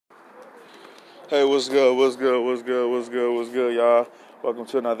Hey, what's good, y'all? Welcome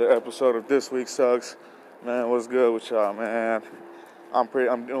to another episode of This Week Sucks. Man, what's good with y'all, man? I'm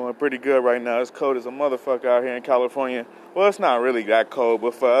doing pretty good right now. It's cold as a motherfucker out here in California. Well, it's not really that cold,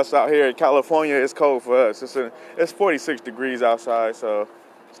 but for us out here in California, it's cold for us. It's 46 degrees outside, so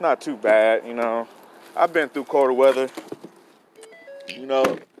it's not too bad, you know. I've been through colder weather. You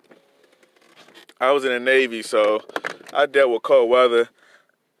know, I was in the Navy, so I dealt with cold weather.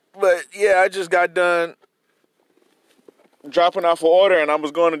 But, yeah, I just got done dropping off an order, and I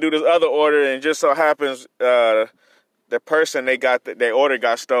was going to do this other order, and it just so happens the person their order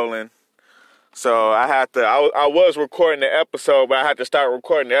got stolen. So I was recording the episode, but I had to start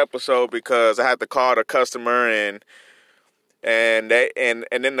recording the episode because I had to call the customer and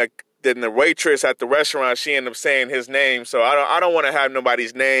then the waitress at the restaurant, she ended up saying his name. So I don't want to have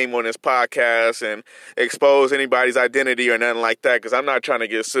nobody's name on this podcast and expose anybody's identity or nothing like that because I'm not trying to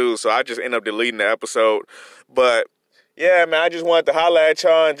get sued. So I just end up deleting the episode. But yeah, man, I just wanted to holler at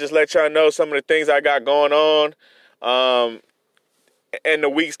y'all and just let y'all know some of the things I got going on. And the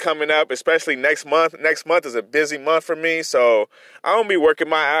weeks coming up, especially next month. Next month is a busy month for me, so I'm going to be working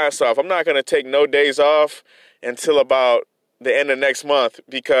my ass off. I'm not going to take no days off until about the end of next month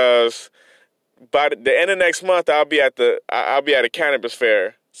because by the end of next month, I'll be at a cannabis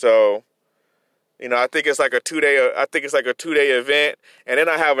fair. So, you know, I think it's like a 2-day event, and then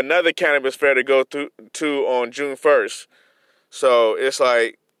I have another cannabis fair to go to on June 1st. So it's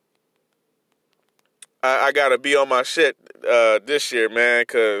like I gotta be on my shit this year, man,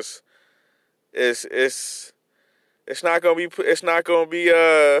 because it's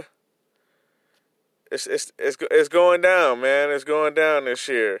going down, man. It's going down this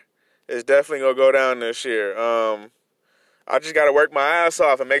year. It's definitely gonna go down this year. I just gotta work my ass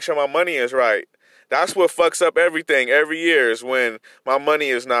off and make sure my money is right. That's what fucks up everything every year is when my money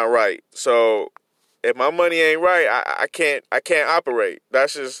is not right. So if my money ain't right, I can't operate.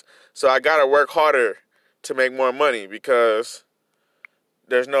 That's just so I gotta work harder to make more money because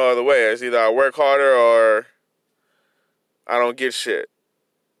there's no other way. It's either I work harder or I don't get shit.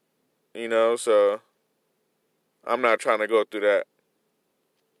 You know, so I'm not trying to go through that.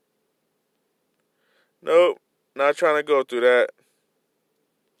 Nope, not trying to go through that.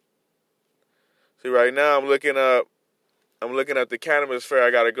 See, right now I'm looking up the cannabis fair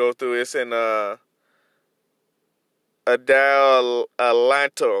I gotta go through. It's in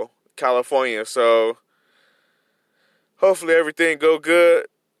Adelanto, California. So hopefully everything go good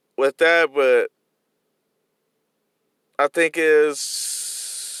with that, but I think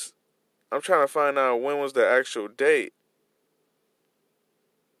I'm trying to find out when was the actual date.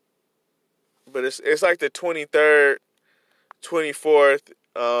 But it's like the 23rd, 24th.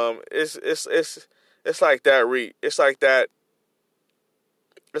 It's like that it's like that.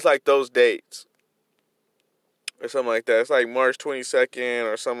 It's like those dates or something like that. It's like March 22nd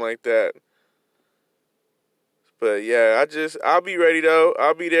or something like that. But yeah, I'll be ready though.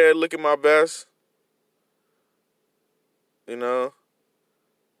 I'll be there looking my best. You know,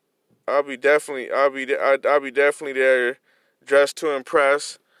 I'll be definitely there dressed to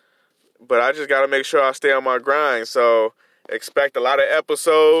impress. But I just got to make sure I stay on my grind. So expect a lot of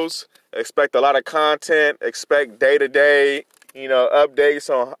episodes, expect a lot of content, expect day-to-day, you know, updates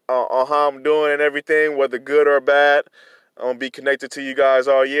on how I'm doing and everything, whether good or bad. I'm going to be connected to you guys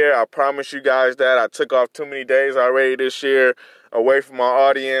all year. I promise you guys that. I took off too many days already this year away from my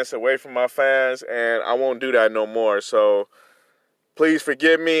audience, away from my fans, and I won't do that no more. So please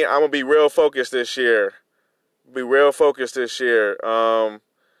forgive me. I'm going to be real focused this year.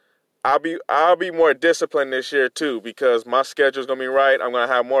 I'll be more disciplined this year too because my schedule's gonna be right. I'm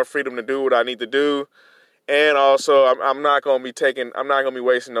gonna have more freedom to do what I need to do, and also I'm not gonna be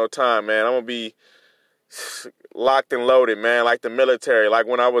wasting no time, man. I'm gonna be locked and loaded, man, like the military, like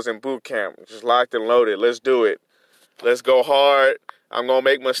when I was in boot camp, just locked and loaded. Let's do it. Let's go hard. I'm gonna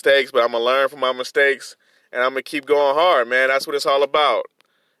make mistakes, but I'm gonna learn from my mistakes, and I'm gonna keep going hard, man. That's what it's all about,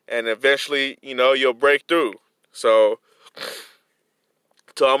 and eventually, you know, you'll break through. So.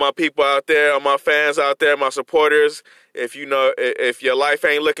 To all my people out there, all my fans out there, my supporters, if your life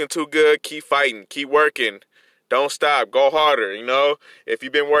ain't looking too good, keep fighting, keep working. Don't stop. Go harder, you know? If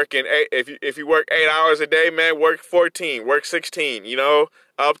you've been working if you work 8 hours a day, man, work 14, work 16, you know?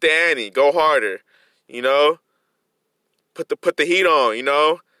 Up the ante, go harder. You know? Put the heat on, you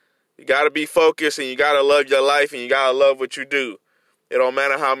know? You got to be focused and you got to love your life and you got to love what you do. It don't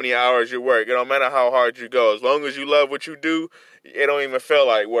matter how many hours you work. It don't matter how hard you go. As long as you love what you do, it don't even feel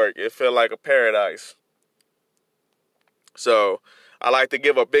like work. It feel like a paradise. So, I like to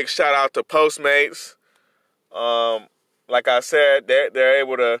give a big shout out to Postmates. Like I said, they're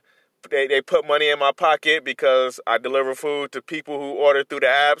able to they put money in my pocket because I deliver food to people who order through the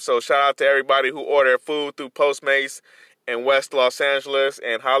app. So shout out to everybody who ordered food through Postmates in West Los Angeles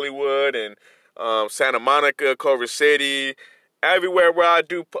and Hollywood and Santa Monica, Culver City, everywhere where I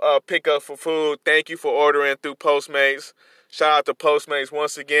do pick up for food. Thank you for ordering through Postmates. Shout out to Postmates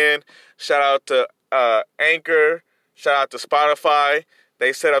once again. Shout out to Anchor. Shout out to Spotify.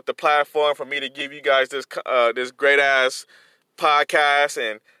 They set up the platform for me to give you guys this great ass podcast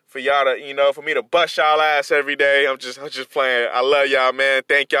and for y'all to, for me to bust y'all ass every day. I'm just playing. I love y'all, man.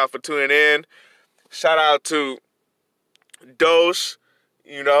 Thank y'all for tuning in. Shout out to Dose,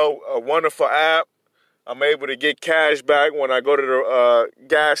 a wonderful app. I'm able to get cash back when I go to the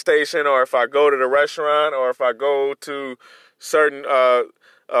gas station, or if I go to the restaurant, or if I go to certain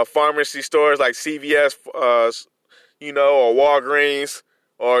pharmacy stores like CVS, or Walgreens,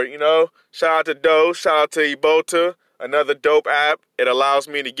 or, shout out to Dose, shout out to Ibota, another dope app. It allows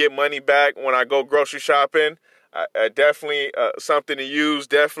me to get money back when I go grocery shopping. Definitely something to use,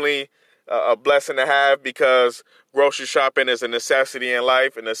 definitely a blessing to have, because grocery shopping is a necessity in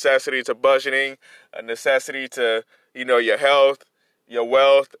life, a necessity to budgeting, a necessity to, your health, your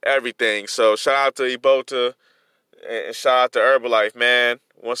wealth, everything. So shout out to Ibota and shout out to Herbalife, man.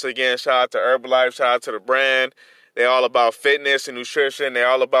 Once again, shout out to Herbalife, shout out to the brand. They're all about fitness and nutrition. They're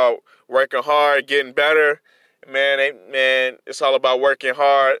all about working hard, getting better. Man, it's all about working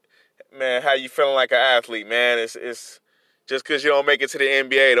hard. Man, how you feeling like an athlete, man? It's just because you don't make it to the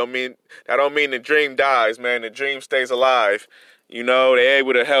NBA that don't mean the dream dies, man. The dream stays alive. They're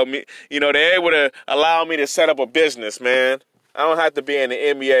able to help me. They're able to allow me to set up a business, man. I don't have to be in the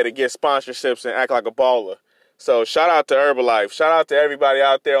NBA to get sponsorships and act like a baller. So shout out to Herbalife. Shout out to everybody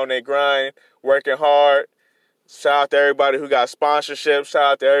out there on their grind, working hard. Shout out to everybody who got sponsorships. Shout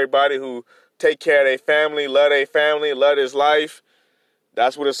out to everybody who take care of their family, love his life.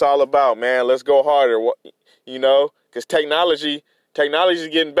 That's what it's all about, man. Let's go harder, because technology is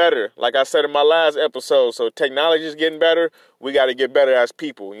getting better. Like I said in my last episode, so technology is getting better. We got to get better as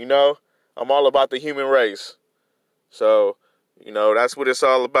people, I'm all about the human race. So, that's what it's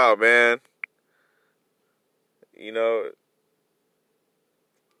all about, man.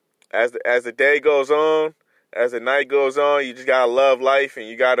 As the day goes on, as the night goes on, you just gotta love life, and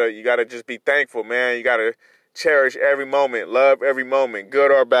you gotta just be thankful, man. You gotta cherish every moment, love every moment, good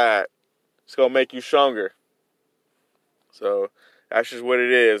or bad. It's gonna make you stronger. So that's just what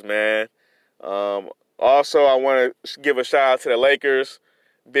it is, man. Also, I want to give a shout out to the Lakers.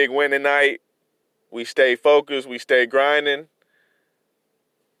 Big win tonight. We stay focused. We stay grinding.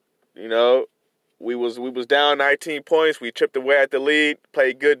 We was down 19 points. We chipped away at the lead.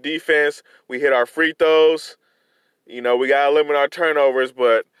 Played good defense. We hit our free throws. We got to limit our turnovers,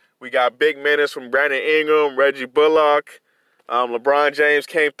 but we got big minutes from Brandon Ingram, Reggie Bullock. LeBron James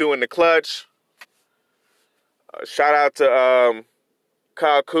came through in the clutch. Shout out to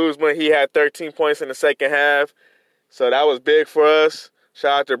Kyle Kuzma. He had 13 points in the second half, so that was big for us.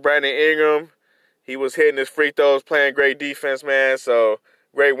 Shout out to Brandon Ingram. He was hitting his free throws, playing great defense, man. So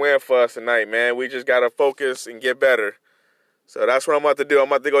great win for us tonight, man. We just got to focus and get better. So that's what I'm about to do. I'm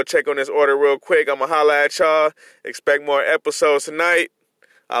about to go check on this order real quick. I'm going to holla at y'all. Expect more episodes tonight.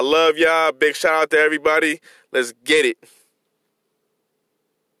 I love y'all. Big shout out to everybody. Let's get it.